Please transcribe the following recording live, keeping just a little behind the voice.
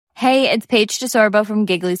Hey, it's Paige DeSorbo from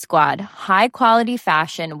Giggly Squad. High quality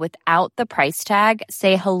fashion without the price tag.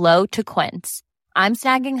 Say hello to Quince. I'm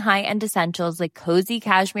snagging high-end essentials like cozy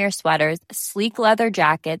cashmere sweaters, sleek leather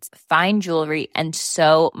jackets, fine jewelry, and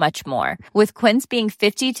so much more. With Quince being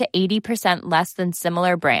 50 to 80% less than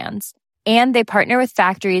similar brands. And they partner with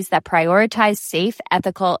factories that prioritize safe,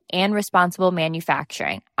 ethical, and responsible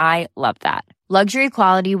manufacturing. I love that. Luxury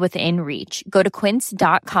quality within reach. Go to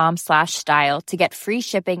quince.com/style to get free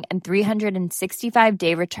shipping and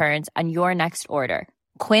 365-day returns on your next order.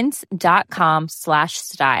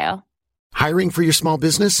 Quince.com/style. Hiring for your small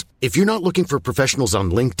business? If you're not looking for professionals on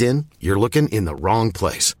LinkedIn, you're looking in the wrong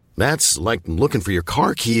place. That's like looking for your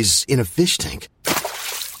car keys in a fish tank.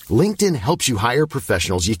 LinkedIn helps you hire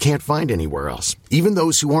professionals you can't find anywhere else, even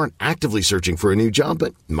those who aren't actively searching for a new job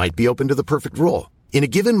but might be open to the perfect role. In a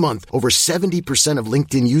given month, over 70% of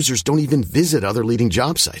LinkedIn users don't even visit other leading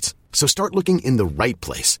job sites. So start looking in the right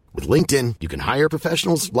place. With LinkedIn, you can hire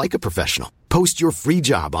professionals like a professional. Post your free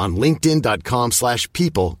job on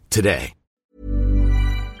linkedin.com/people today.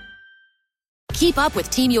 Keep up with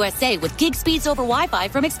Team USA with gig speeds over Wi-Fi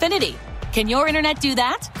from Xfinity. Can your internet do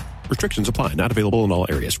that? Restrictions apply. Not available in all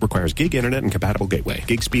areas. Requires gig internet and compatible gateway.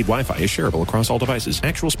 Gig speed Wi-Fi is shareable across all devices.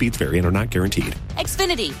 Actual speeds vary and are not guaranteed.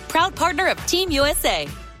 Xfinity, proud partner of Team USA.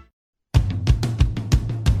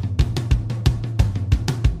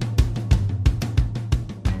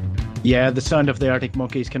 Yeah, the sound of the Arctic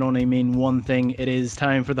Monkeys can only mean one thing. It is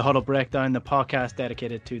time for the Huddle Breakdown, the podcast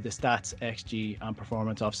dedicated to the stats, XG, and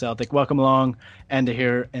performance of Celtic. Welcome along, Enda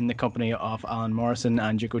here in the company of Alan Morrison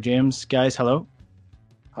and Juco James. Guys, hello.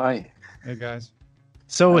 Hi. Hey, guys.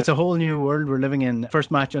 So it's a whole new world we're living in.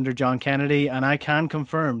 First match under John Kennedy, and I can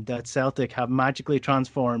confirm that Celtic have magically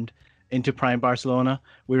transformed into prime Barcelona.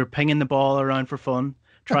 We were pinging the ball around for fun,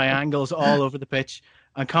 triangles all over the pitch,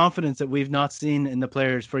 and confidence that we've not seen in the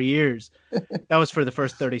players for years. That was for the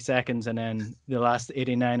first 30 seconds, and then the last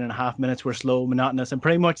 89 and a half minutes were slow, monotonous, and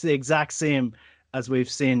pretty much the exact same as we've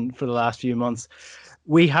seen for the last few months.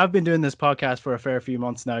 We have been doing this podcast for a fair few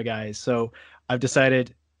months now, guys, so I've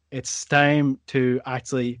decided it's time to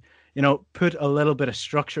actually, put a little bit of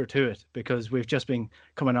structure to it, because we've just been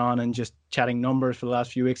coming on and just chatting numbers for the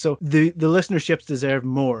last few weeks. So the listenerships deserve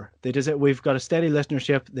more. We've got a steady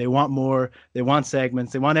listenership. They want more. They want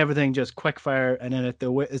segments. They want everything just quick fire. And then it's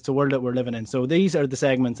the world that we're living in. So these are the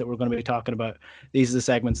segments that we're going to be talking about. These are the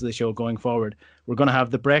segments of the show going forward. We're going to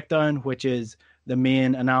have the breakdown, which is the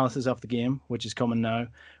main analysis of the game, which is coming now.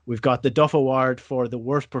 We've got the Duff Award for the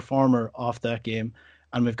worst performer of that game.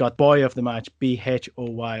 And we've got Boy of the Match,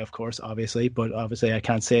 BHOY, of course, obviously. But obviously I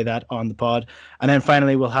can't say that on the pod. And then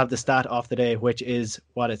finally, we'll have the stat of the day, which is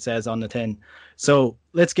what it says on the tin. So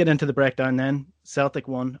let's get into the breakdown then. Celtic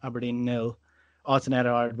 1, Aberdeen 0. Odsonne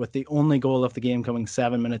Édouard with the only goal of the game coming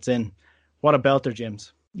 7 minutes in. What a belter,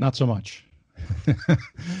 James. Not so much.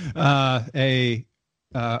 A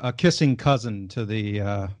kissing cousin to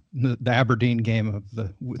the Aberdeen game of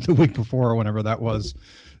the week before, or whenever that was.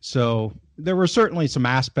 So there were certainly some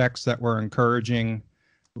aspects that were encouraging.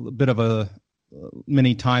 A bit of a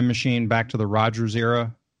mini time machine back to the Rodgers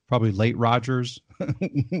era, probably late Rodgers,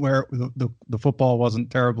 where the football wasn't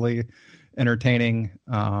terribly entertaining.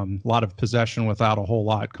 A lot of possession without a whole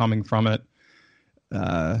lot coming from it.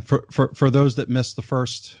 For those that missed the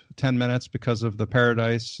first 10 minutes because of the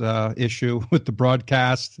Paradise issue with the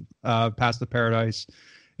broadcast past the Paradise,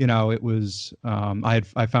 it was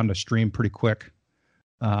I found a stream pretty quick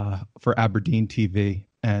for Aberdeen TV,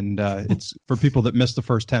 and it's for people that missed the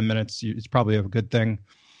first 10 minutes. It's probably a good thing.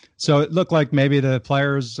 So it looked like maybe the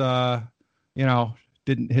players,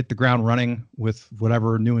 didn't hit the ground running with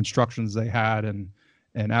whatever new instructions they had, and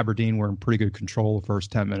Aberdeen were in pretty good control the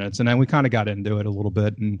first 10 minutes. And then we kind of got into it a little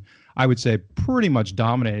bit, and I would say pretty much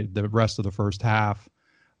dominated the rest of the first half.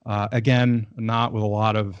 Again, not with a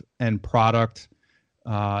lot of end product.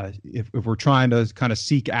 If we're trying to kind of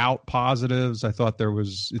seek out positives, I thought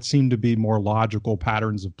it seemed to be more logical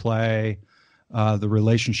patterns of play. The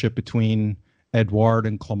relationship between Edouard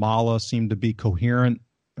and Klimala seemed to be coherent.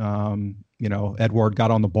 Edouard got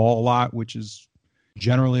on the ball a lot, which is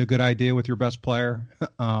generally a good idea with your best player.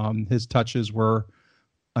 His touches were,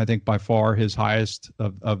 I think, by far his highest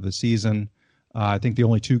of the season. I think the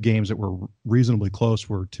only two games that were reasonably close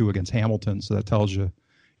were two against Hamilton. So that tells you,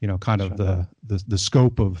 kind of the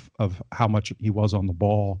scope of how much he was on the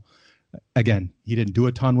ball. Again, he didn't do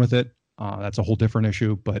a ton with it. That's a whole different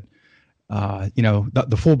issue. But,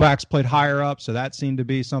 the fullbacks played higher up, so that seemed to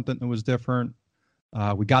be something that was different.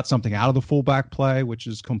 We got something out of the fullback play, which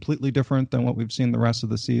is completely different than what we've seen the rest of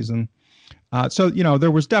the season. So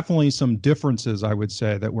there was definitely some differences, I would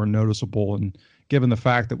say, that were noticeable and given the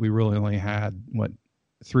fact that we really only had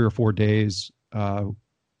 3 or 4 days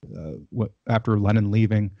after Lennon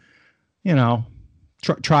leaving,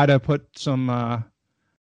 try to put some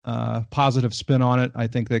positive spin on it. I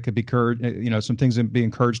think that could be some things to be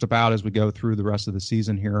encouraged about as we go through the rest of the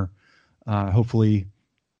season here. Hopefully,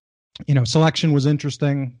 selection was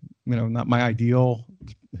interesting. Not my ideal.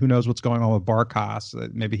 Who knows what's going on with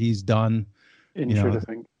Barkas? Maybe he's done. Injured, I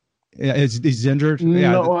think. Yeah, he's injured.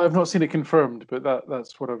 No, I've not seen it confirmed, but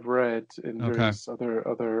that's what I've read in various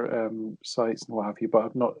other sites and what have you.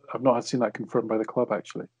 But I've not seen that confirmed by the club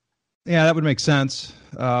actually. Yeah, that would make sense.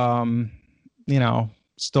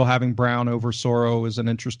 Still having Brown over Soro is an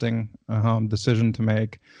interesting decision to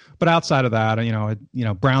make. But outside of that,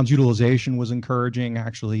 Brown's utilization was encouraging.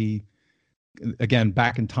 Actually, again,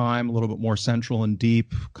 back in time, a little bit more central and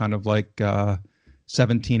deep, kind of like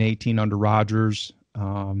 17, 18 under Rodgers.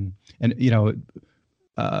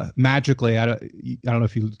 Magically, I don't know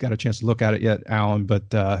if you got a chance to look at it yet, Alan,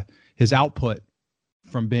 but his output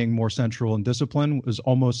from being more central and disciplined was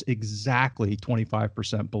almost exactly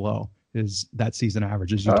 25% below that season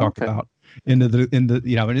average, as you talked about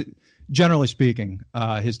generally speaking,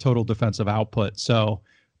 his total defensive output. So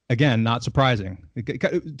again, not surprising.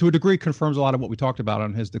 To a degree, confirms a lot of what we talked about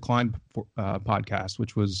on his decline podcast,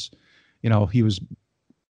 which was, he was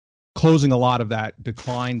closing a lot of that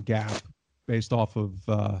decline gap based off of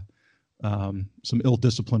some ill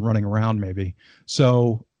discipline running around maybe.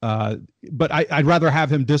 So, but I'd rather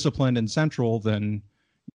have him disciplined and central than,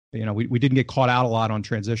 we didn't get caught out a lot on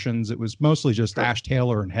transitions. It was mostly just Ash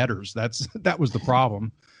Taylor and headers. That was the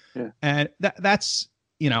problem. Yeah. And that's,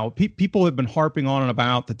 people have been harping on and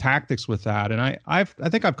about the tactics with that. And I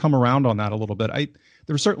think I've come around on that a little bit.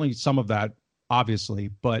 There's certainly some of that, obviously,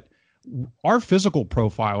 but our physical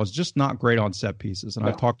profile is just not great on set pieces. And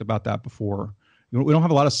I've talked about that before. We don't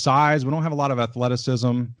have a lot of size. We don't have a lot of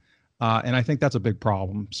athleticism. And I think that's a big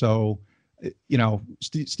problem. So,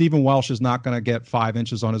 Stephen Welsh is not going to get 5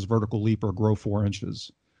 inches on his vertical leap or grow 4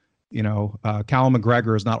 inches. Callum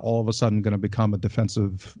McGregor is not all of a sudden going to become a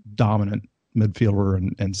defensive dominant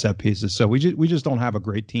midfielder and set pieces. So we just don't have a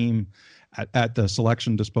great team at the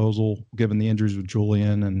selection disposal, given the injuries with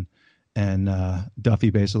Julian and Duffy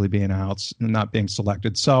basically being out and not being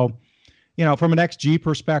selected. So, from an XG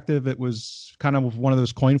perspective, it was kind of one of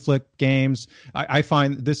those coin flip games. I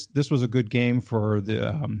find this was a good game for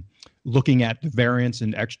the looking at the variance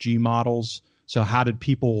in XG models. So how did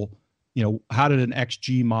people, how did an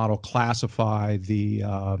XG model classify the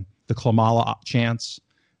Klimala chance?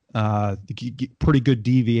 Pretty good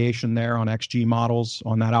deviation there on XG models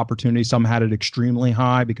on that opportunity. Some had it extremely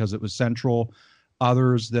high because it was central.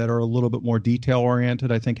 Others that are a little bit more detail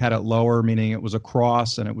oriented, I think, had it lower, meaning it was a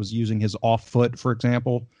cross and it was using his off foot, for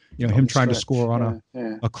example. Him trying to score on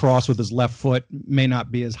a cross with his left foot may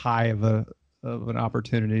not be as high of an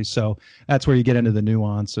opportunity. So that's where you get into the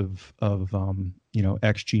nuance of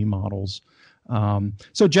XG models.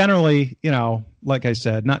 So generally, like I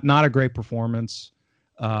said, not a great performance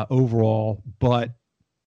overall, but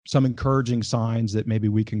some encouraging signs that maybe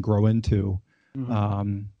we can grow into.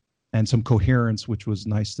 Mm-hmm. And some coherence, which was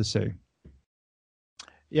nice to see.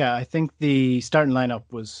 Yeah, I think the starting lineup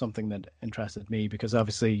was something that interested me because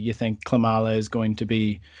obviously you think Klimala is going to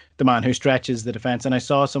be the man who stretches the defense. And I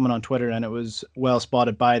saw someone on Twitter, and it was well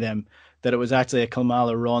spotted by them, that it was actually a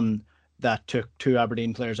Klimala run that took 2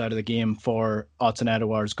 Aberdeen players out of the game for Odsonne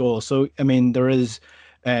Edouard's goal. So, I mean, there is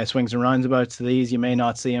swings and roundabouts to these. You may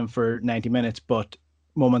not see him for 90 minutes, but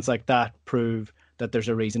moments like that prove that there's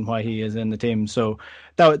a reason why he is in the team. So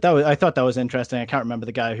that was, I thought that was interesting. I can't remember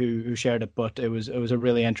the guy who shared it, but it was a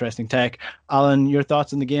really interesting take. Alan, your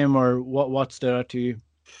thoughts on the game, or what stood out to you?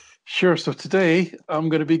 Sure. So today I'm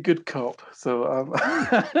going to be good cop. So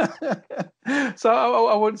so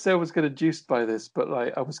I wouldn't say I was kind of juiced by this, but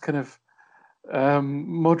like I was kind of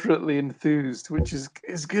moderately enthused, which is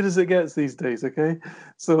as good as it gets these days. Okay.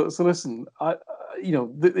 So listen,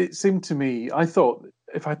 it seemed to me, I thought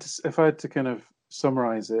if I had to kind of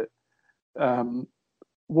summarize it,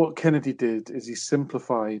 what Kennedy did is he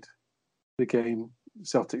simplified the game,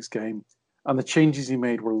 Celtic's game, and the changes he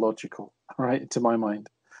made were logical, right, to my mind,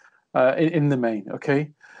 in the main,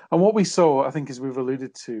 okay? And what we saw, I think, as we've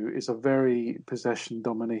alluded to, is a very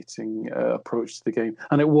possession-dominating approach to the game.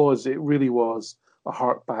 And it really was a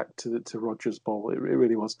hark back to Rodgers' ball. It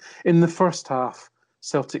really was. In the first half,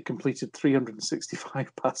 Celtic completed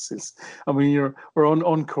 365 passes. I mean, we're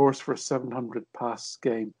on course for a 700 pass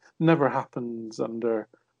game. Never happens under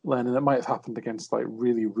Lennon. It might have happened against like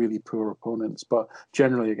really, really poor opponents, but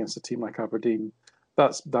generally against a team like Aberdeen,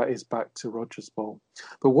 that is back to Rodgers' ball.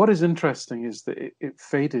 But what is interesting is that it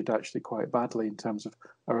faded actually quite badly in terms of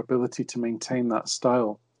our ability to maintain that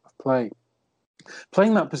style of play.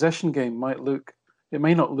 Playing that possession game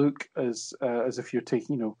may not look as if you're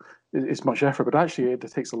taking, it's much effort, but actually it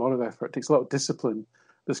takes a lot of effort. It takes a lot of discipline.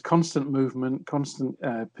 There's constant movement, constant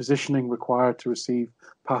positioning required to receive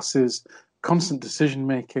passes, constant decision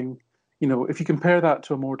making. If you compare that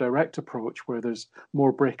to a more direct approach where there's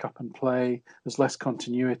more break-up and play, there's less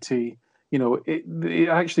continuity, it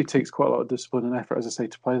actually takes quite a lot of discipline and effort, as I say,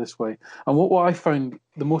 to play this way. And what I found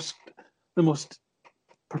the most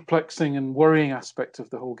perplexing and worrying aspect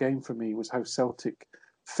of the whole game for me was how Celtic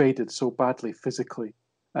faded so badly physically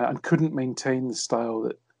and couldn't maintain the style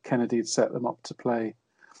that Kennedy had set them up to play.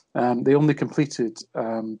 They only completed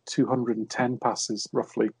 210 passes,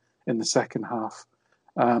 roughly, in the second half.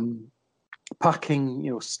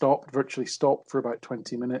 Packing, virtually stopped for about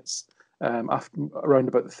 20 minutes, around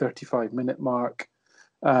about the 35-minute mark.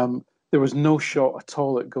 There was no shot at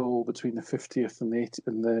all at goal between the 50th and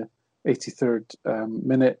the 83rd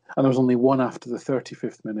minute, and there was only one after the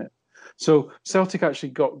 35th minute. So Celtic actually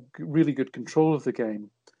got really good control of the game.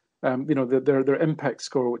 Their impact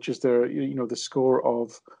score, which is the score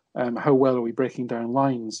of how well are we breaking down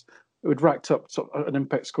lines, it would racked up an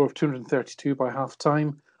impact score of 232 by half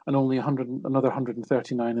time, and only another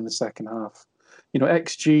 139 in the second half.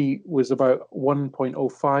 XG was about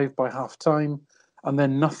 1.05 by half time, and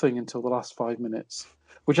then nothing until the last 5 minutes,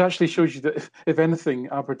 which actually shows you that if anything,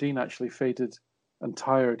 Aberdeen actually faded and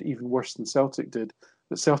tired even worse than Celtic did.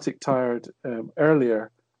 That Celtic tired earlier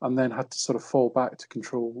and then had to sort of fall back to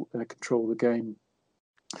control the game.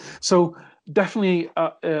 So definitely,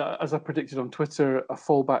 as I predicted on Twitter, a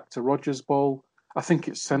fall back to Rodgers' ball. I think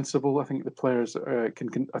it's sensible. I think the players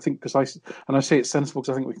can. I think precisely, and I say it's sensible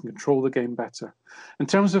because I think we can control the game better. In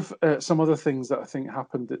terms of some other things that I think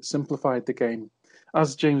happened that simplified the game,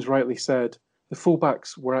 as James rightly said, the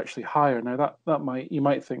fullbacks were actually higher. Now you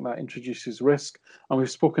might think that introduces risk, and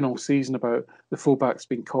we've spoken all season about the fullbacks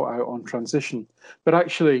being caught out on transition, but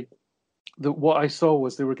actually, what I saw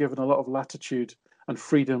was they were given a lot of latitude and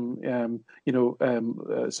freedom,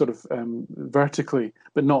 vertically,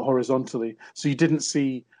 but not horizontally. So you didn't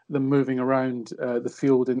see them moving around the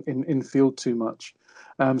field in field too much.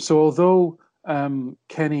 So although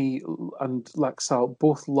Kenny and Laxalt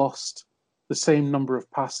both lost the same number of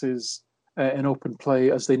passes in open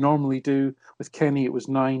play as they normally do, with Kenny it was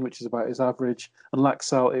 9, which is about his average, and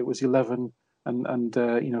Laxalt it was 11, and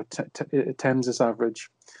 10's his average.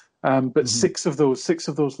 But six of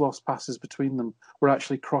those lost passes between them were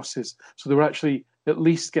actually crosses. So they were actually at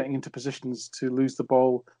least getting into positions to lose the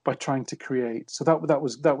ball by trying to create. So that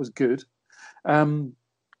was good.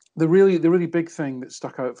 The really big thing that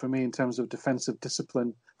stuck out for me in terms of defensive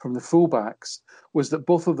discipline from the fullbacks was that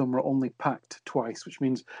both of them were only packed twice, which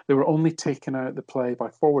means they were only taken out of the play by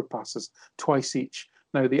forward passes twice each.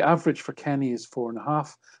 Now, the average for Kenny is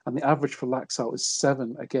 4.5, and the average for Laxalt is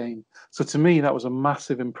 7 a game. So to me, that was a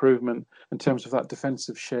massive improvement in terms of that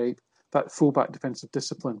defensive shape, that fullback defensive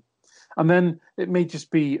discipline. And then it may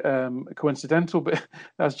just be coincidental, but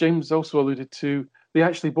as James also alluded to, they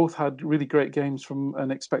actually both had really great games from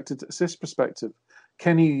an expected assist perspective.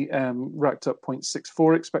 Kenny racked up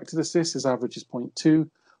 0.64 expected assists. His average is 0.2.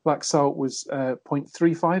 Laxalt was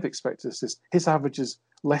 0.35 expected assists. His average is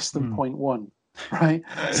less than 0.1. Right,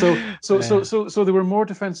 so they were more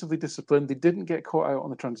defensively disciplined. They didn't get caught out on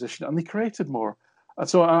the transition, and they created more. And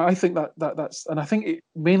so I think that's, and I think it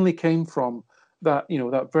mainly came from that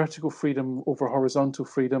that vertical freedom over horizontal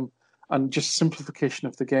freedom, and just simplification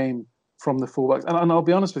of the game from the fullbacks. And I'll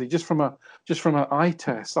be honest with you, just from an eye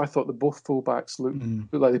test, I thought that both fullbacks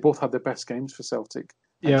looked like they both had their best games for Celtic.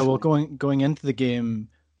 Yeah, well, going into the game,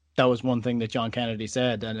 that was one thing that John Kennedy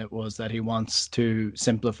said, and it was that he wants to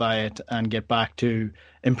simplify it and get back to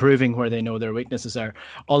improving where they know their weaknesses are.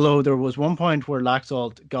 Although there was one point where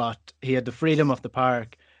Laxalt he had the freedom of the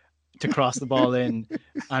park to cross the ball in,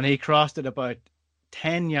 and he crossed it about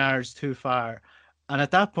 10 yards too far. And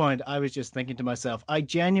at that point, I was just thinking to myself, I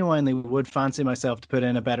genuinely would fancy myself to put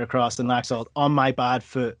in a better cross than Laxalt on my bad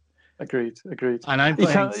foot. Agreed. And I'm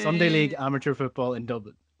playing Sunday League amateur football in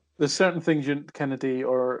Dublin. There's certain things Kennedy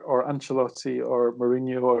or Ancelotti or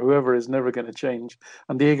Mourinho or whoever is never going to change.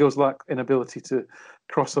 And Diego's inability to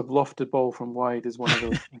cross a lofted ball from wide is one of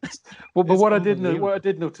those things. But what I did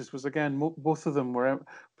notice was, again, both of them were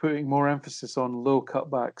putting more emphasis on low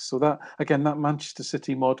cutbacks. So that Manchester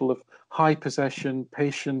City model of high possession,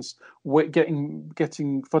 patience, flooding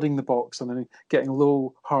the box, and then getting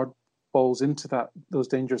low, hard balls into those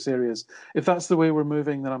dangerous areas. If that's the way we're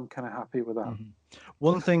moving, then I'm kind of happy with that. Mm-hmm.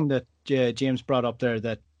 One thing that James brought up there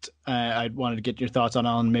that I wanted to get your thoughts on,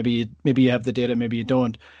 Alan. Maybe you have the data, maybe you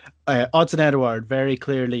don't. Odsonne Edouard, very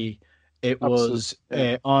clearly, it was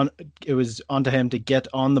onto him to get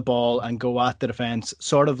on the ball and go at the defense,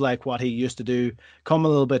 sort of like what he used to do. Come a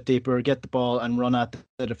little bit deeper, get the ball, and run at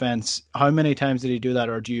the defense. How many times did he do that,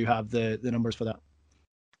 or do you have the numbers for that?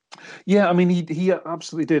 Yeah, I mean, he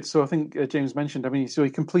absolutely did. So I think James mentioned, I mean, so he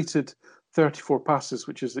completed 34 passes,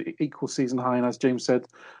 which is the equal season high. And as James said,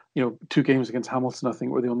 2 games against Hamilton, I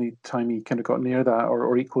think, were the only time he kind of got near that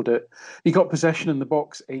or equaled it. He got possession in the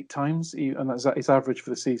box 8 times, and that's his average for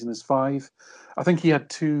the season is 5. I think he had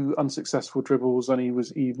 2 unsuccessful dribbles, and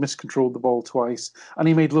he miscontrolled the ball twice, and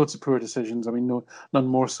he made loads of poor decisions. I mean, none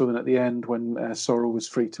more so than at the end when Soro was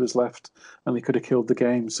free to his left, and they could have killed the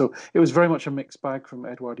game. So it was very much a mixed bag from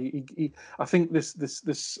Edouard. I think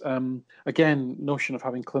this again notion of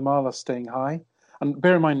having Klimala staying high, and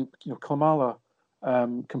bear in mind, Klimala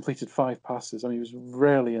completed 5 passes. I mean, he was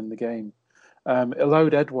rarely in the game. It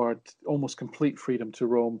allowed Edouard almost complete freedom to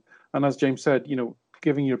roam. And as James said,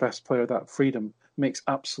 giving your best player that freedom makes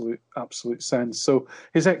absolute sense. So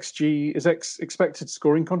his XG, his expected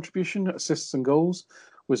scoring contribution, assists and goals,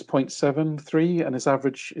 was 0.73, and his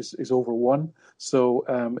average is over 1. So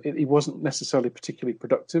he wasn't necessarily particularly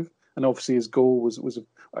productive. And obviously his goal was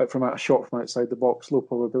from a shot from outside the box, low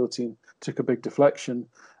probability, and took a big deflection.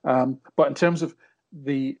 But in terms of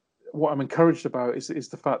what I'm encouraged about is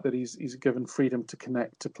the fact that he's given freedom to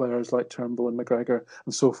connect to players like Turnbull and McGregor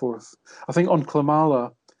and so forth. I think on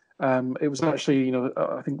Klimala, it was actually,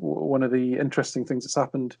 I think one of the interesting things that's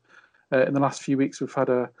happened in the last few weeks, we've had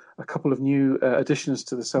a couple of new additions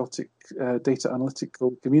to the Celtic data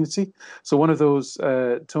analytical community. So one of those,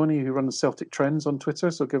 Tony, who runs Celtic Trends on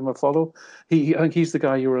Twitter, so give him a follow. I think he's the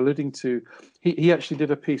guy you were alluding to. He actually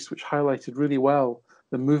did a piece which highlighted really well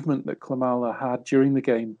the movement that Klimala had during the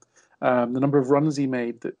game, the number of runs he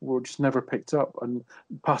made that were just never picked up, and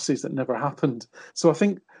passes that never happened. So I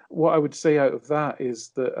think what I would say out of that is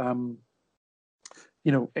that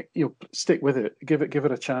stick with it, give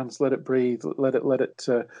it a chance, let it breathe, let it.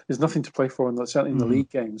 There's nothing to play for, certainly in the league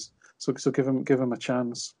games. So give him a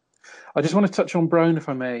chance. I just want to touch on Brown, if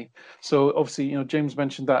I may. So obviously, James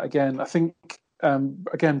mentioned that again. I think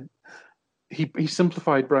he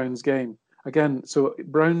simplified Brown's game. Again, so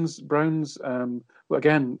Brown's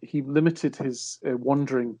again, he limited his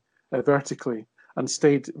wandering vertically and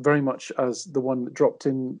stayed very much as the one that dropped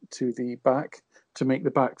into the back to make the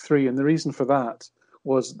back 3. And the reason for that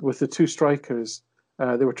was with the 2 strikers,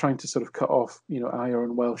 they were trying to sort of cut off, Ajer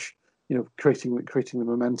and Welsh, creating the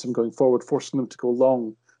momentum going forward, forcing them to go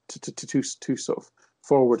long to two sort of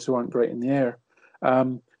forwards who aren't great in the air.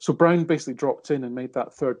 So Brown basically dropped in and made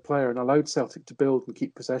that 3rd player and allowed Celtic to build and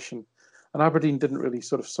keep possession. And Aberdeen didn't really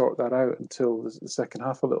sort of sort that out until the second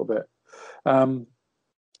half a little bit.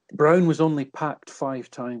 Brown was only packed 5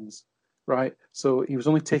 times, right? So he was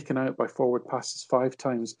only taken out by forward passes 5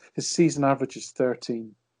 times. His season average is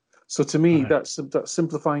 13. So to me, that's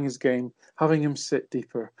simplifying his game, having him sit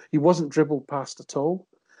deeper. He wasn't dribbled past at all,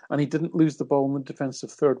 and he didn't lose the ball in the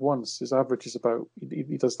defensive third once. His average is about,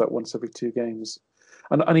 he does that once every 2 games.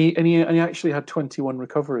 And he actually had 21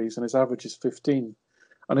 recoveries, and his average is 15.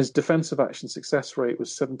 And his defensive action success rate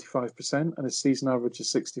was 75%, and his season average is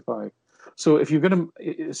 65. So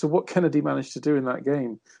what Kennedy managed to do in that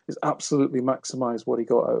game is absolutely maximise what he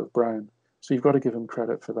got out of Brown. So you've got to give him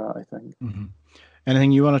credit for that, I think. Mm-hmm.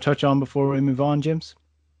 Anything you want to touch on before we move on, James?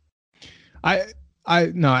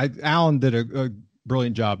 Alan did a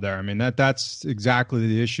brilliant job there. I mean, that's exactly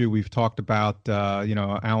the issue we've talked about.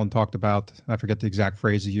 Alan talked about, I forget the exact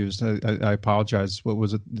phrase he used. I apologize. What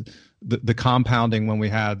was it? The compounding when we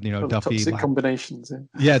had, Duffy. Toxic combinations.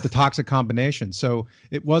 Yeah, the toxic combinations. So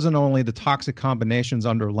it wasn't only the toxic combinations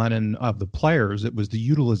under Lennon of the players, it was the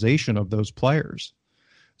utilization of those players.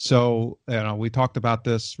 So, we talked about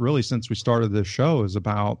this really since we started this show, is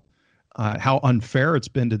about how unfair it's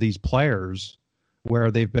been to these players, where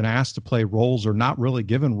they've been asked to play roles or not really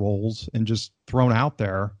given roles and just thrown out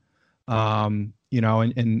there. One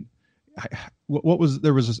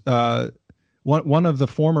of the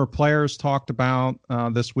former players talked about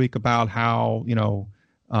this week about how, it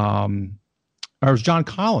was John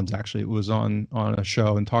Collins, actually, it was on a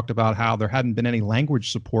show, and talked about how there hadn't been any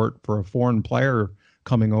language support for a foreign player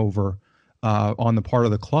coming over on the part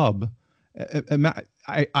of the club.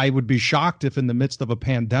 I would be shocked if in the midst of a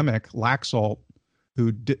pandemic, Laxalt,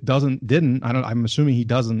 who I'm assuming he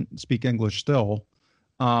doesn't speak English still,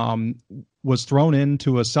 was thrown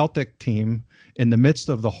into a Celtic team in the midst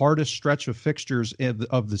of the hardest stretch of fixtures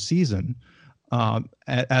of the season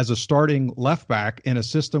as a starting left back in a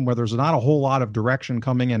system where there's not a whole lot of direction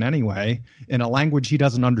coming in anyway, in a language he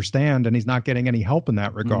doesn't understand, and he's not getting any help in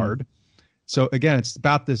that regard. So again, it's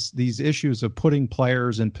about these issues of putting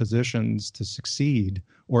players in positions to succeed,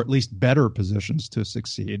 or at least better positions to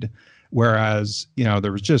succeed. Whereas,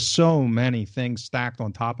 there was just so many things stacked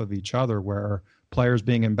on top of each other, where players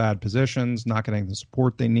being in bad positions, not getting the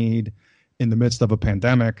support they need in the midst of a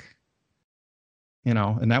pandemic,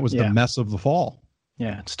 and that was the mess of the fall.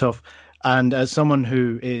 Yeah, it's tough. And as someone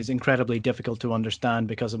who is incredibly difficult to understand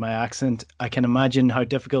because of my accent, I can imagine how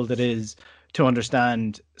difficult it is to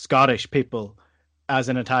understand Scottish people as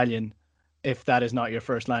an Italian if that is not your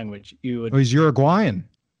first language. You would. Oh, he's Uruguayan.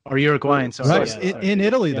 Or Uruguayan, sorry. Right, in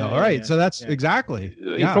Italy, though. All right, so that's exactly.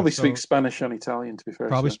 He probably speaks Spanish and Italian, to be fair.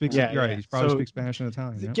 Probably speaks. Right, he probably speaks Spanish and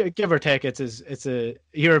Italian. Yeah. Give or take, it's a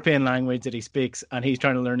European language that he speaks, and he's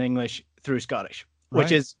trying to learn English through Scottish,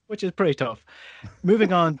 which is pretty tough.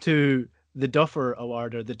 Moving on to the Duffer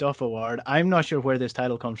Award, or the Duff Award. I'm not sure where this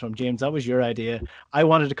title comes from, James. That was your idea. I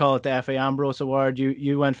wanted to call it the F.A. Ambrose Award.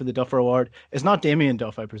 You went for the Duffer Award. It's not Damien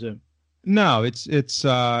Duff, I presume. No, it's it's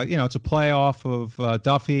a play off of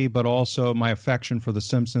Duffy, but also my affection for The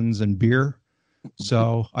Simpsons and beer.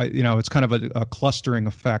 So it's kind of a clustering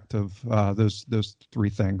effect of those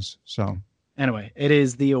three things. So anyway, it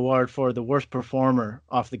is the award for the worst performer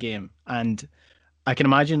of the game, and I can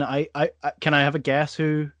imagine. Can I have a guess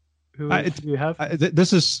who you have?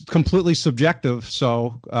 This is completely subjective,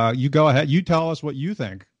 so you go ahead. You tell us what you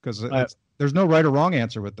think, because there's no right or wrong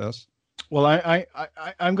answer with this. Well,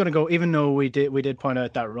 I'm going to go. Even though we did point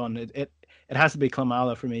out that run, it has to be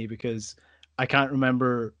Klimala for me, because I can't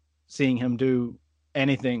remember seeing him do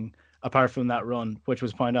anything apart from that run, which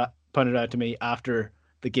was pointed out to me after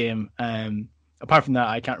the game. Apart from that,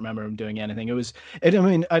 I can't remember him doing anything. I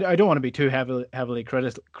don't want to be too heavily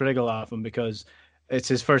critical of him, because it's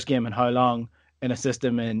his first game in how long in a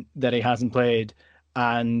system that he hasn't played,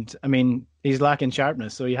 and he's lacking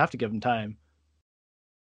sharpness, so you have to give him time.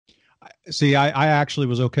 See, I actually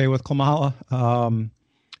was okay with Klimala.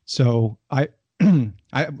 So Alan,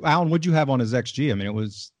 what'd you have on his XG? It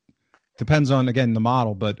was depends on, again, the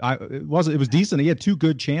model, but it was decent. He had two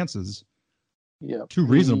good chances. Yeah, two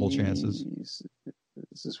reasonable chances.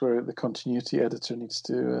 This is where the continuity editor needs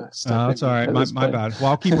to step in. That's all right. My bad. Well,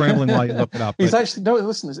 I'll keep rambling while you look it up. He's actually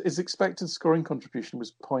listen. His expected scoring contribution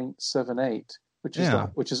was 0.78,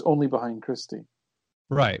 which is only behind Christie.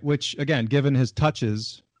 Right. Which, again, given his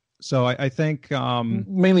touches. So I think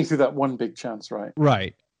mainly through that one big chance, right?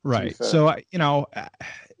 Right. So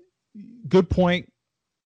good point,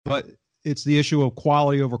 but it's the issue of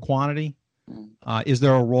quality over quantity. Is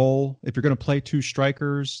there a role if you're going to play two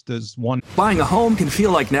strikers? Does one? Buying a home can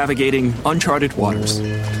feel like navigating uncharted waters.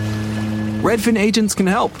 Redfin agents can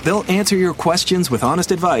help. They'll answer your questions with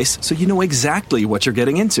honest advice, so you know exactly what you're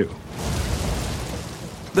getting into.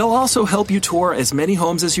 They'll also help you tour as many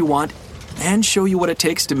homes as you want and show you what it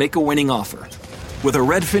takes to make a winning offer. With a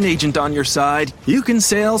Redfin agent on your side, you can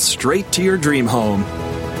sail straight to your dream home.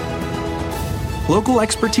 Local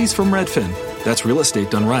expertise from Redfin. That's real estate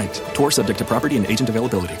done right. Tour subject to property and agent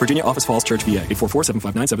availability. Virginia Office Falls Church, VA,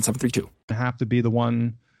 844-759-7732. Have to be the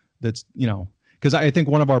one that's, because I think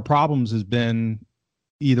one of our problems has been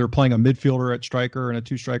either playing a midfielder at striker in a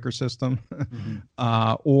two-striker system,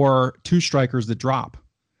 or two strikers that drop.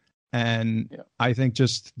 And I think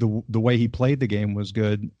just the way he played the game was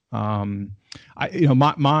good. I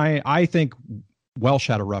think Welsh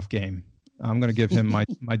had a rough game. I'm going to give him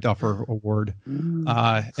my Duffer Award. And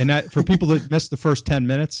that, for people that missed the first 10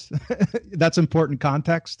 minutes, that's important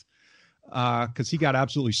context, because he got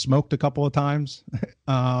absolutely smoked a couple of times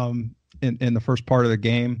in the first part of the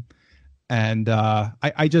game. And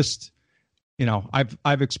I just,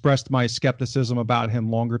 I've expressed my skepticism about him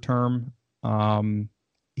longer term.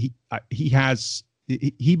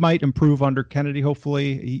 He might improve under Kennedy.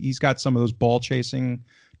 Hopefully, he's got some of those ball chasing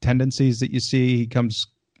tendencies that you see. He comes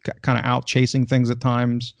kind of out chasing things at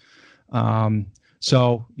times.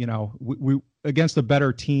 So we against a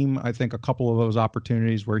better team, I think a couple of those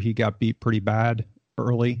opportunities where he got beat pretty bad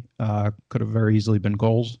early could have very easily been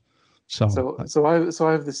goals. So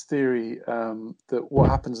I have this theory that what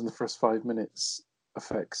happens in the first 5 minutes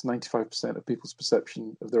affects 95% of people's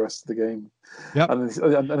perception of the rest of the game. Yep.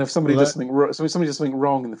 And if somebody does something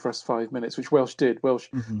wrong in the first 5 minutes, which Welsh did,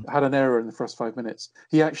 had an error in the first 5 minutes.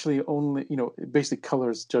 He actually only, basically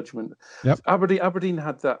colours judgment. Yep. Aberdeen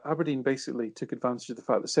had that. Aberdeen basically took advantage of the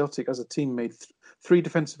fact that Celtic, as a team, made three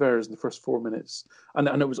defensive errors in the first 4 minutes, and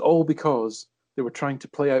it was all because they were trying to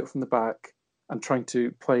play out from the back and trying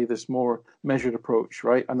to play this more measured approach,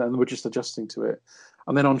 right? And then we're just adjusting to it.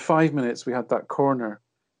 And then on 5 minutes, we had that corner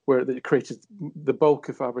where they created the bulk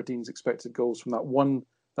of Aberdeen's expected goals from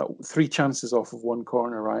that 3 chances off of one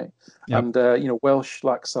corner, right? Yep. And Welsh,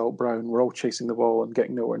 Laxalt, Brown were all chasing the ball and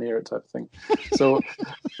getting nowhere near it, type of thing. So,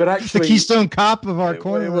 but actually, the Keystone Cop of our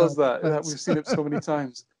corner. It was that we've seen it so many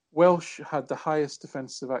times. Welsh had the highest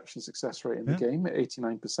defensive action success rate in the game at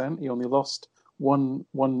 89%. He only lost one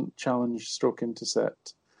challenge stroke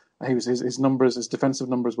intercept. His defensive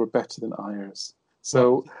numbers were better than Ayer's.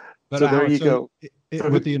 So, there you go.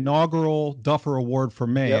 With the inaugural Duffer Award for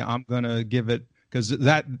me, I'm going to give it, because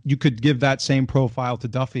that you could give that same profile to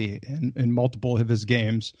Duffy in multiple of his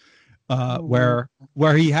games, where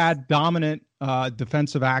he had dominant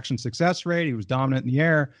defensive action success rate. He was dominant in the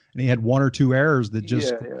air, and he had 1 or 2 errors that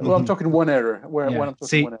just. Yeah. Well, I'm talking one error. One error.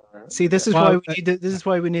 See, this is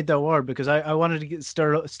why we need that award, because I wanted to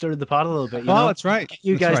stir the pot a little bit. That's right.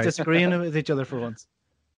 You guys disagreeing with each other for once.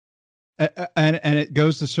 And it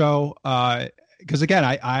goes to show, because again,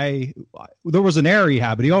 I there was an error he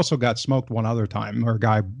had, but he also got smoked one other time, or a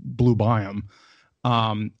guy blew by him.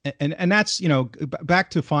 And that's,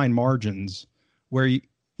 back to fine margins, where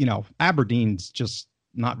Aberdeen's just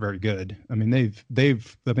not very good. I mean, they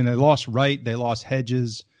lost Wright, they lost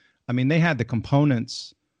Hedges. I mean, they had the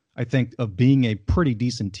components, I think, of being a pretty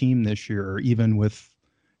decent team this year, even with,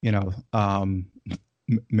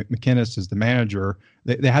 McInnes is the manager.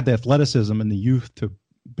 They had the athleticism and the youth to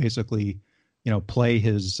basically, play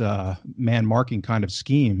his man marking kind of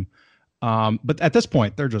scheme. But at this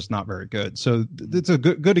point, they're just not very good. So it's a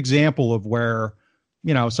good example of where,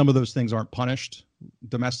 some of those things aren't punished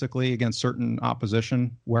domestically against certain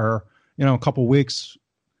opposition, where, a couple weeks,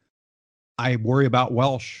 I worry about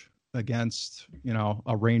Welsh against,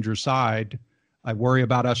 a Rangers side. I worry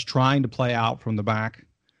about us trying to play out from the back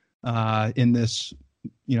in this,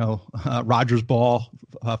 Rodgers ball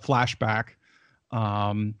flashback,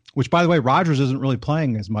 which, by the way, Rodgers isn't really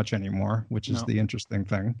playing as much anymore, which is the interesting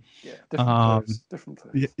thing. Yeah, different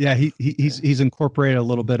players. Yeah, he's incorporated a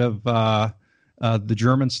little bit of the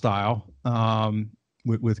German style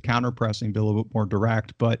with counter pressing, be a little bit more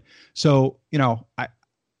direct. But so,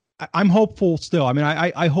 I'm hopeful still. I mean,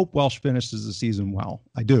 I hope Welsh finishes the season well.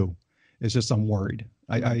 I do. It's just I'm worried.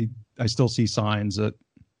 I still see signs that,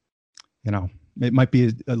 it might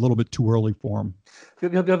be a little bit too early for him.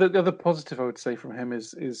 The other positive I would say from him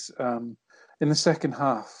is in the second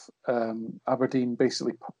half, Aberdeen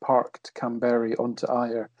basically parked Canberry onto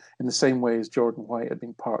Ajer in the same way as Jordan White had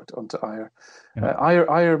been parked onto Ajer. Yeah.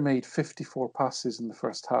 Ajer made 54 passes in the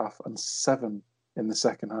first half and 7 in the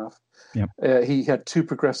second half. Yep. He had 2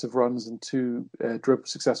 progressive runs and 2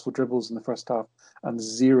 successful dribbles in the first half and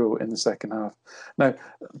 0 in the second half. Now,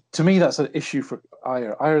 to me, that's an issue for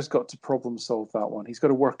Ajer. Ayer's got to problem solve that one. He's got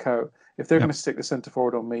to work out, if they're going to stick the centre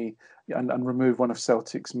forward on me and remove one of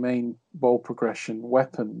Celtic's main ball progression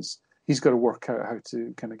weapons, he's got to work out how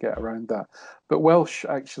to kind of get around that. But Welsh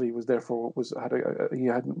actually he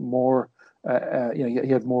had more. He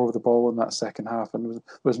had more of the ball in that second half, and there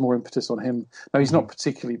was more impetus on him. Now, he's not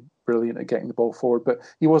particularly brilliant at getting the ball forward, but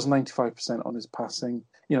he was 95% on his passing.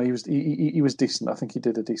 He was decent. I think he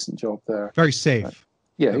did a decent job there. Very safe.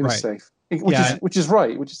 He was safe, which is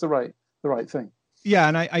the right thing. Yeah,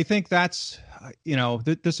 and I think that's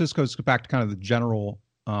this just goes back to kind of the general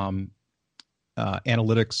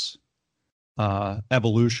analytics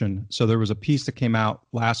evolution. So there was a piece that came out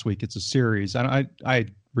last week. It's a series, and I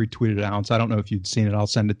retweeted it out. So I don't know if you'd seen it. I'll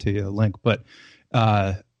send it to you, a link. But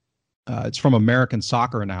it's from American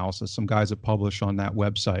Soccer Analysis. Some guys that publish on that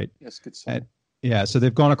website. Yes, good stuff. So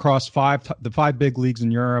they've gone across the 5 big leagues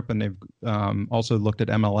in Europe, and they've also looked at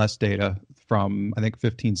MLS data from, I think,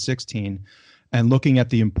 15-16, and looking at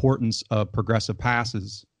the importance of progressive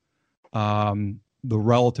passes, the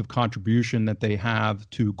relative contribution that they have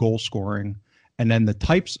to goal scoring, and then the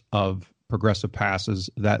types of progressive passes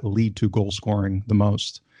that lead to goal scoring the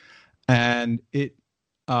most. And it,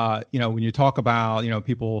 when you talk about,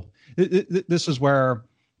 people, this is where,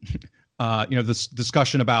 this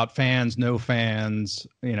discussion about fans, no fans,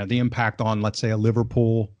 the impact on, let's say, a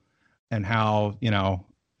Liverpool, and how,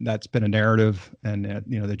 that's been a narrative, and,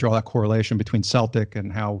 they draw that correlation between Celtic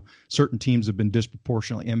and how certain teams have been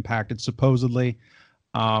disproportionately impacted, supposedly.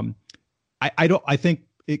 I think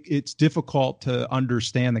it's difficult to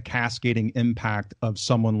understand the cascading impact of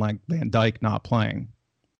someone like Van Dijk not playing,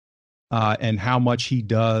 and how much he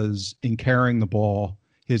does in carrying the ball,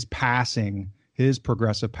 his passing, his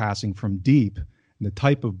progressive passing from deep, and the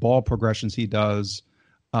type of ball progressions he does,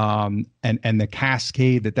 and the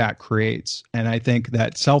cascade that creates. And I think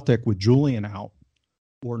that Celtic with Julian out,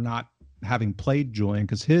 or not having played Julian,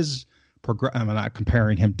 because his I'm not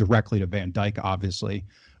comparing him directly to Van Dijk, obviously,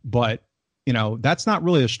 but that's not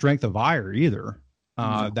really a strength of Ajer either.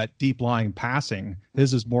 That deep lying passing,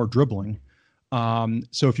 his is more dribbling.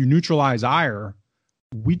 So if you neutralize Ajer,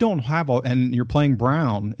 we don't have and you're playing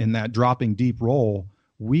Brown in that dropping deep role.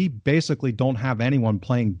 We basically don't have anyone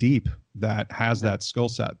playing deep that has that skill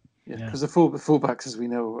set. Yeah, because the fullbacks, as we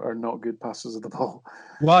know, are not good passers of the ball.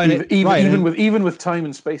 Well, even with time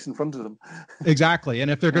and space in front of them. Exactly,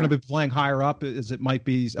 and if they're going to be playing higher up, as it might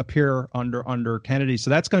be appear under Kennedy, so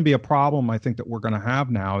that's going to be a problem. I think that we're going to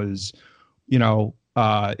have now is,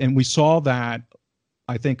 and we saw that.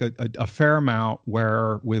 I think a fair amount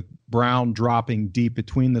where with Brown dropping deep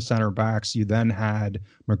between the center backs, you then had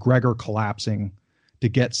McGregor collapsing to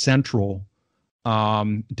get central,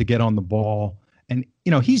 to get on the ball. And,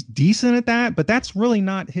 he's decent at that, but that's really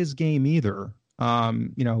not his game either.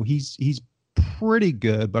 He's pretty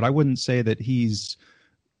good, but I wouldn't say that he's,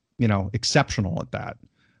 exceptional at that.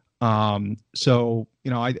 So,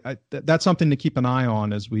 that's something to keep an eye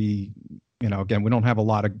on as we, again, we don't have a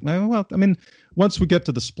lot of, once we get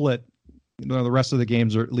to the split, the rest of the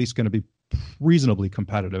games are at least going to be reasonably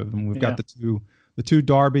competitive. And we've got the two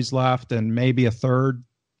derbies left and maybe a third,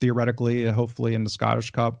 theoretically, hopefully in the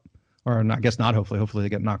Scottish Cup. Or I guess not hopefully they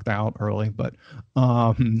get knocked out early. But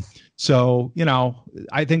so,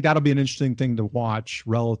 I think that'll be an interesting thing to watch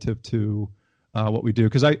relative to what we do.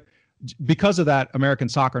 Because of that American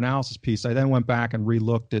Soccer Analysis piece, I then went back and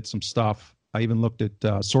re-looked at some stuff. I even looked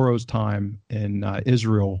at Soro's time in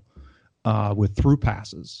Israel with through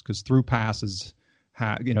passes, because through passes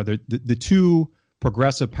the two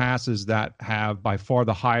progressive passes that have by far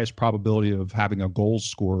the highest probability of having a goal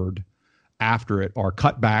scored after it are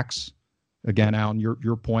cutbacks. Again, Alan,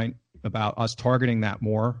 your point about us targeting that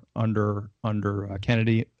more under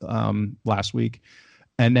Kennedy last week,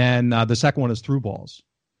 and then the second one is through balls,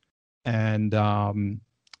 and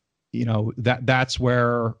that's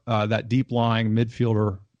where that deep lying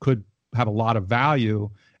midfielder could have a lot of value,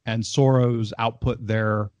 and Soro's output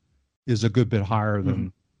there is a good bit higher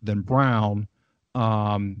than Brown,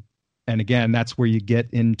 and again, that's where you get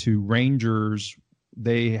into Rangers.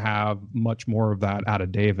 They have much more of that out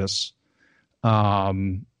of Davis,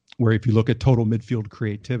 where if you look at total midfield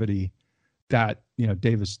creativity, that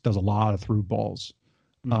Davis does a lot of through balls.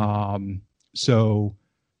 So,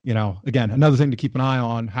 again, another thing to keep an eye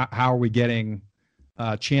on, how are we getting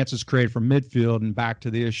chances created from midfield, and back to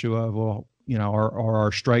the issue of, are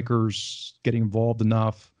our strikers getting involved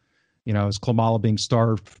enough? Is Klimala being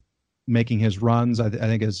starved, making his runs? I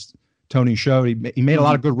think as Tony showed, he made a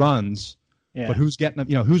lot of good runs. Yeah. But who's getting,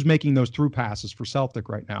 who's making those through passes for Celtic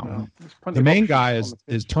right now? The main guy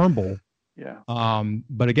is Turnbull. Yeah.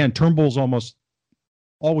 But again, Turnbull's almost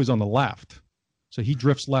always on the left, so he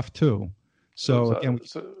drifts left too. So again,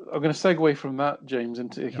 I'm going to segue from that, James,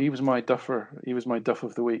 into he was my duffer. He was my duff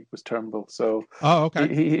of the week, was Turnbull. So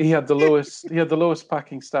okay. He had the lowest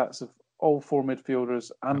packing stats of all four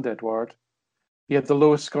midfielders and Edouard. He had the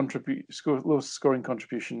lowest scoring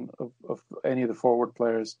contribution of any of the forward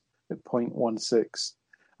players at 0.16,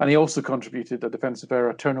 and he also contributed a defensive error,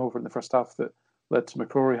 a turnover in the first half that led to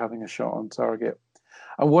McCrory having a shot on target.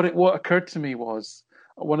 And what occurred to me was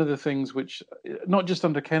one of the things which, not just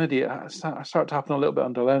under Kennedy, it started to happen a little bit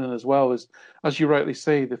under Lennon as well, is, as you rightly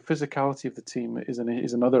say, the physicality of the team is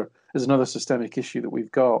another systemic issue that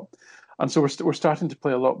we've got. And so we're starting to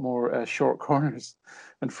play a lot more short corners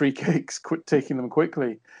and free kicks, taking them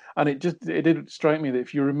quickly. And it did strike me that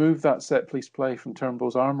if you remove that set piece play from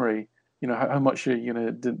Turnbull's armory, how much are you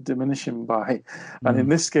going to diminish him by? And at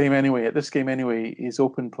this game anyway, his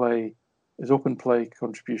open play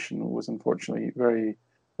contribution was unfortunately very,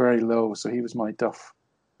 very low. So he was my duff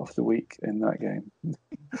of the week in that game.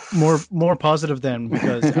 More positive then,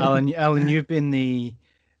 because Alan, you've been the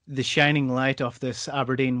shining light of this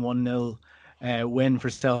Aberdeen 1-0 win for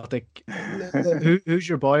Celtic. Who's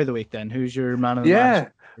your boy of the week then? Who's your man of the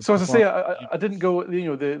match? So as I say, I didn't go.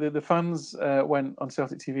 The fans went on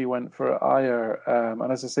Celtic TV went for Ajer,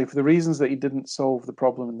 and as I say, for the reasons that he didn't solve the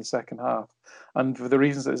problem in the second half, and for the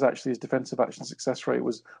reasons that his defensive action success rate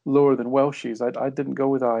was lower than Welsh's, I didn't go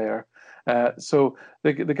with Ajer. So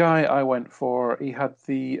the guy I went for, he had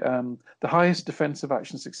the highest defensive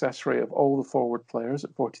action success rate of all the forward players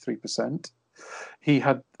at 43%. He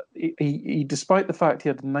despite the fact he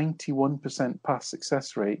had a 91% pass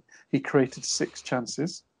success rate, he created 6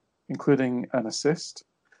 chances, including an assist.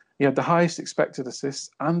 He had the highest expected assists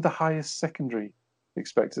and the highest secondary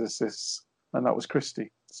expected assists, and that was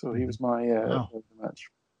Christie. So he was my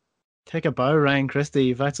match. Take a bow, Ryan Christie.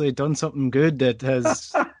 You've actually done something good that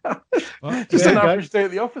has just an average day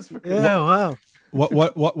at the office for Christie. Yeah, wow.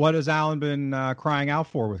 What has Alan been crying out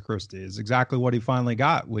for with Christie is exactly what he finally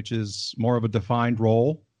got, which is more of a defined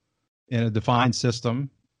role in a defined system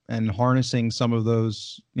and harnessing some of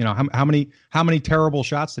those. How many terrible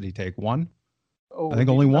shots did he take? One? I think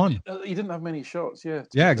only one. He didn't have many shots. Yeah.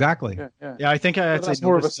 Yeah, exactly. Yeah, I think that's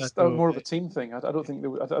more of a team thing. I don't think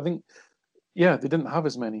I think. Yeah, they didn't have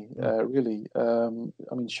as many, really.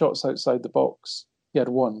 Shots outside the box, he had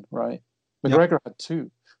one, right? McGregor had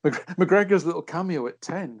two. McGregor's little cameo at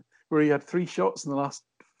 10, where he had 3 shots in the last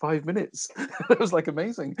 5 minutes. It was like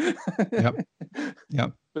amazing. Yep.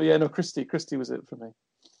 But yeah, no, Christie was it for me.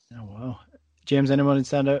 Oh, wow. James, anyone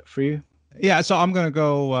stand out for you? Yeah, so I'm going to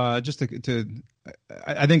go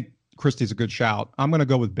I think Christie's a good shout. I'm going to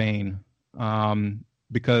go with Bain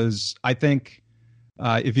because I think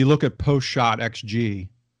if you look at post-shot XG,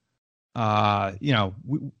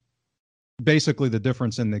 basically the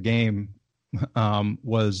difference in the game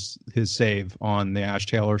was his save on the Ash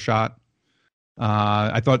Taylor shot.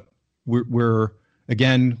 I thought we're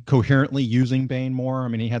again coherently using Bain more. I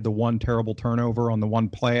mean, he had the one terrible turnover on the one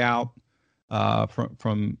play out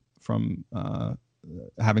from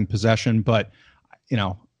having possession, but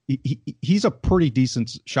he's a pretty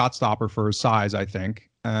decent shot stopper for his size, I think.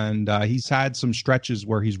 And he's had some stretches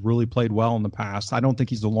where he's really played well in the past. I don't think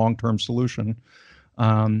he's the long-term solution.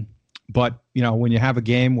 But, when you have a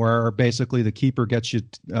game where basically the keeper gets you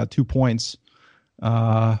 2 points,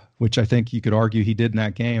 which I think you could argue he did in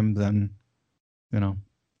that game, then,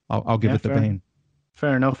 I'll give it to Bain.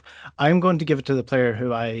 Fair enough. I'm going to give it to the player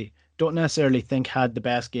who I don't necessarily think had the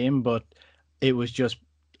best game, but it was just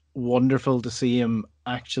wonderful to see him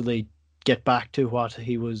actually get back to what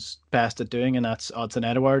he was best at doing, and that's Odsonne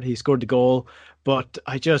Edouard. He scored the goal, but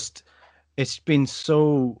it's been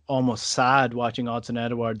so almost sad watching Odsonne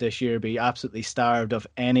Edouard this year be absolutely starved of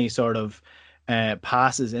any sort of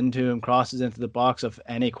passes into him, crosses into the box of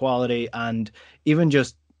any quality, and even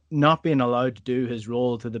just not being allowed to do his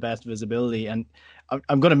role to the best of his ability. And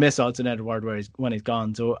I'm going to miss Odsonne Edouard when he's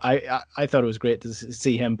gone. So I thought it was great to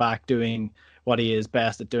see him back doing what he is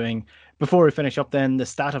best at doing. Before we finish up then, the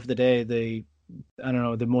stat of the day, the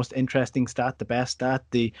most interesting stat, the best stat,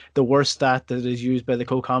 the worst stat that is used by the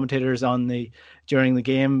co-commentators during the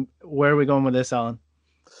game. Where are we going with this, Alan?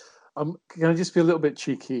 Can I just be a little bit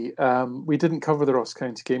cheeky? We didn't cover the Ross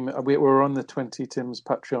County game. We were on the 20 Tim's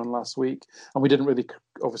Patreon last week, and we didn't really,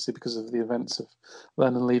 obviously because of the events of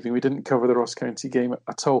Lennon leaving, we didn't cover the Ross County game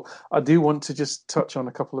at all. I do want to just touch on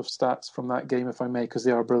a couple of stats from that game, if I may, because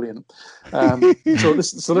they are brilliant. So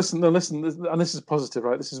listen, and this is positive,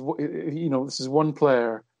 right? This is this is one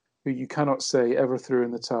player who you cannot say ever threw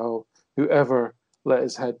in the towel, whoever let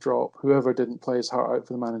his head drop, whoever didn't play his heart out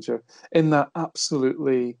for the manager in that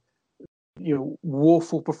absolutely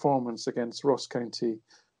woeful performance against Ross County.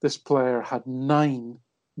 This player had nine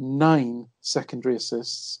secondary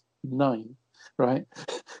assists, 9, right?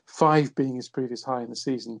 5 being his previous high in the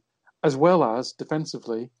season, as well as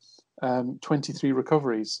defensively, 23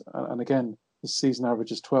 recoveries. And again, this season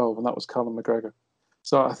average is 12, and that was Callum McGregor.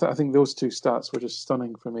 So I think those 2 stats were just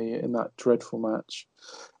stunning for me in that dreadful match.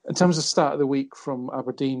 In terms of stat of the week from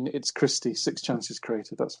Aberdeen, it's Christie, 6 chances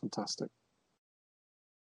created. That's fantastic.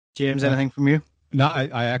 James, anything from you? No,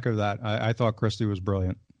 I echo that. I thought Christie was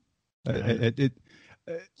brilliant. It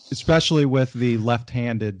especially with the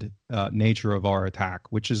left-handed nature of our attack,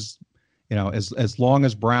 which is, as long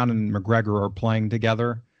as Brown and McGregor are playing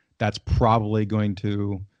together, that's probably going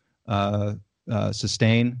to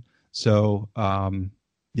sustain. So,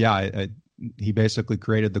 he basically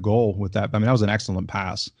created the goal with that. I mean, that was an excellent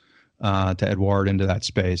pass to Edouard into that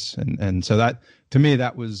space, and so that, to me,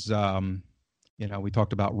 that was. We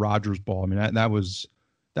talked about Rogers ball. I mean, that was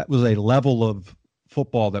a level of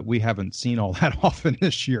football that we haven't seen all that often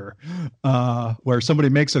this year, where somebody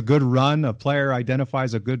makes a good run, a player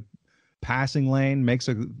identifies a good passing lane, makes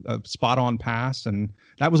a spot-on pass, and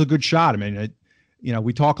that was a good shot. I mean,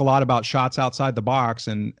 we talk a lot about shots outside the box,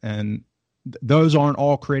 and those aren't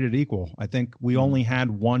all created equal. I think we only had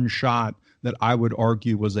one shot that I would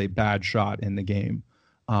argue was a bad shot in the game.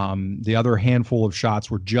 The other handful of shots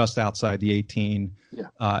were just outside the 18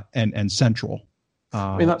 and central.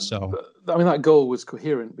 That goal was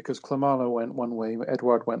coherent because Klimala went one way,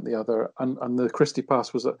 Edouard went the other, and the Christie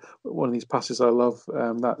pass was one of these passes I love,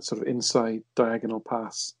 that sort of inside diagonal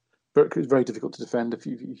pass it's very difficult to defend if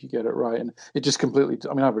you get it right, and it just completely.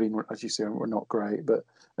 I mean, Aberdeen, as you say, were not great, but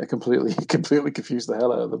it completely confused the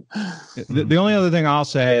hell out of them. The only other thing I'll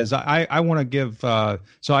say is I want to give.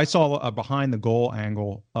 So I saw a behind the goal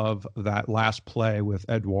angle of that last play with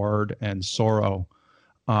Edouard and Soro.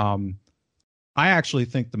 I actually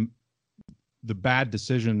think the bad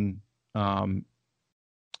decision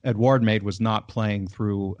Edouard made was not playing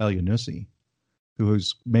through Elyounoussi, who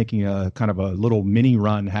was making a kind of a little mini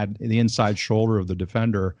run, had the inside shoulder of the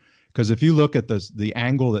defender. Because if you look at the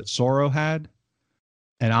angle that Soro had,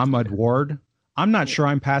 and I'm Edouard, I'm not sure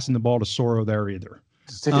I'm passing the ball to Soro there either.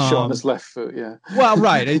 Just take a shot on his left foot, yeah. Well,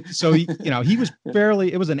 right. So he was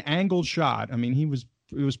it was an angled shot. I mean,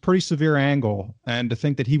 it was pretty severe angle, and to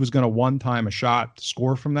think that he was going to one-time a shot to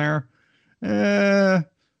score from there.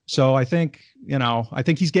 So I think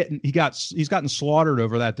he's gotten slaughtered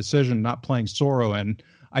over that decision, not playing Soro. And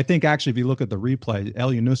I think actually, if you look at the replay,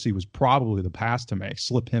 Elyounoussi was probably the pass to make,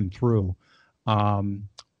 slip him through.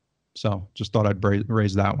 So just thought I'd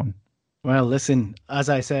raise that one. Well, listen, as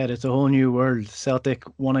I said, it's a whole new world. Celtic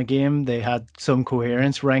won a game. They had some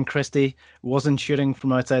coherence. Ryan Christie wasn't shooting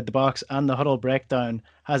from outside the box, and the huddle breakdown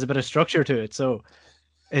has a bit of structure to it. So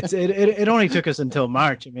it only took us until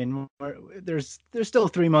March. I mean, there's still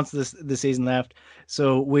 3 months of the season left.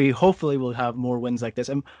 So we hopefully will have more wins like this.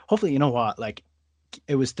 And hopefully, you know what, like,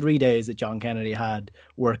 it was 3 days that John Kennedy had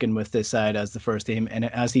working with this side as the first team. And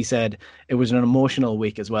as he said, it was an emotional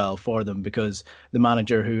week as well for them, because the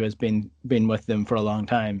manager who has been with them for a long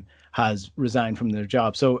time has resigned from their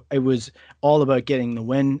job. So it was all about getting the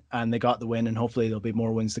win, and they got the win, and hopefully there'll be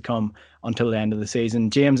more wins to come until the end of the season.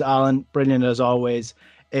 James Allen, brilliant as always.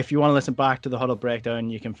 If you want to listen back to the Huddle Breakdown,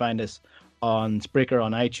 you can find us on Spreaker,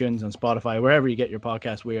 on iTunes, on Spotify, wherever you get your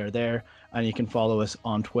podcast, we are there. And you can follow us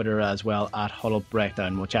on Twitter as well at Huddle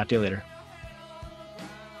Breakdown. We'll chat to you later.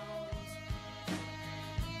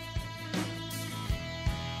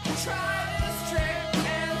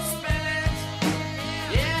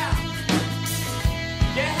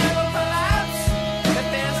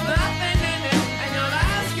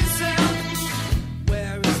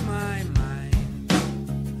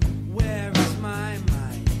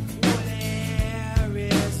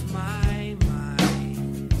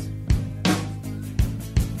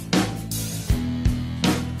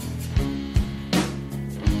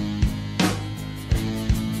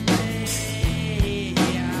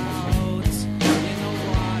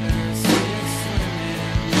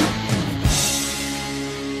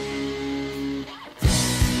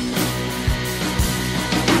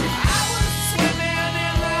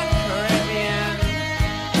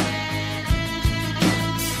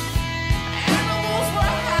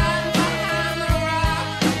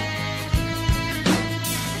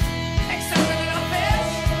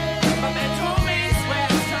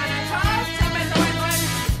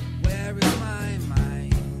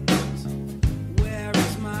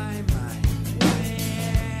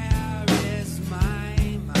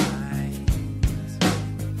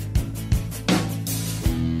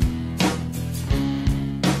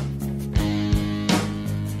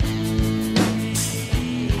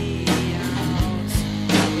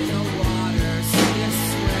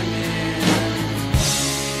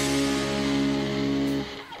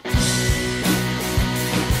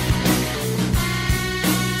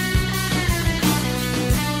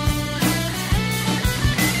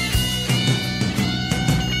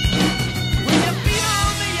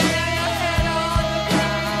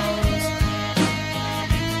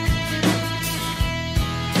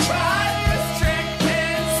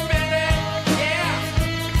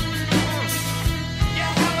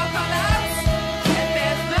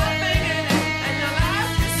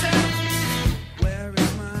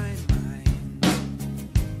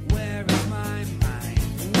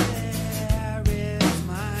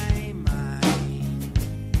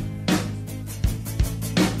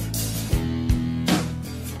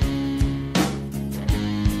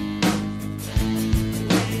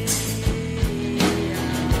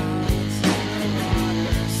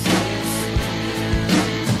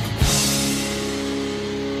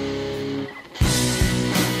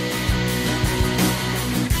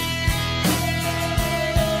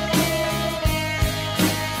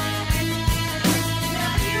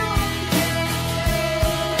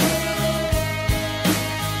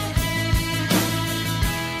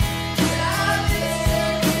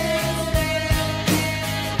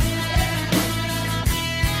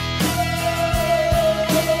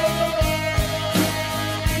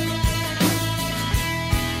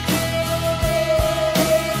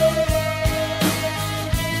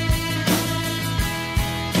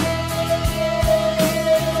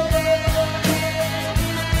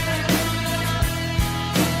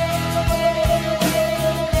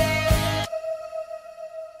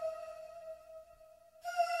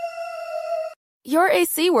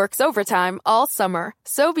 GMC works overtime all summer,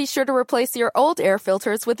 so be sure to replace your old air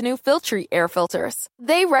filters with new Filtrete air filters.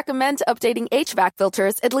 They recommend updating HVAC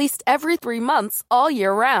filters at least every 3 months all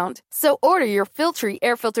year round. So order your Filtrete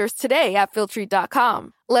air filters today at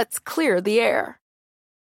Filtrete.com. Let's clear the air.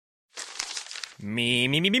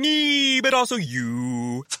 Me, but also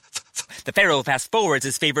you. The Pharaoh fast forwards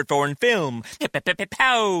his favorite foreign film,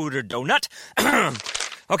 Powder Donut.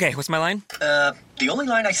 Okay, what's my line? The only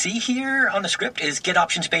line I see here on the script is get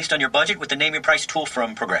options based on your budget with the Name Your Price tool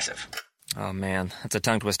from Progressive. Oh man, that's a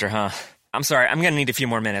tongue twister, huh? I'm sorry, I'm gonna need a few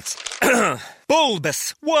more minutes.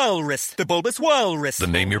 Bulbous Walrus, the Bulbous Walrus. The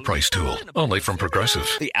Name Your Price tool, only from Progressive.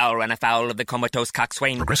 The owl ran afoul of the comatose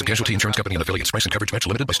coxswain. Progressive Casualty Insurance Company and affiliates. Price and coverage match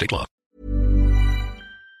limited by state law.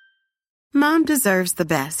 Mom deserves the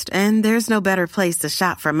best, and there's no better place to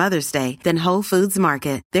shop for Mother's Day than Whole Foods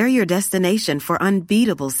Market. They're your destination for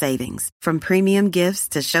unbeatable savings, from premium gifts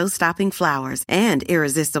to show-stopping flowers and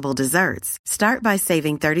irresistible desserts. Start by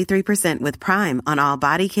saving 33% with Prime on all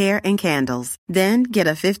body care and candles. Then get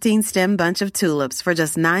a 15-stem bunch of tulips for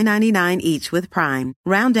just $9.99 each with Prime.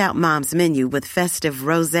 Round out Mom's menu with festive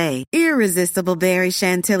rosé, irresistible berry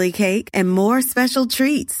chantilly cake, and more special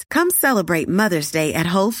treats. Come celebrate Mother's Day at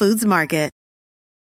Whole Foods Market.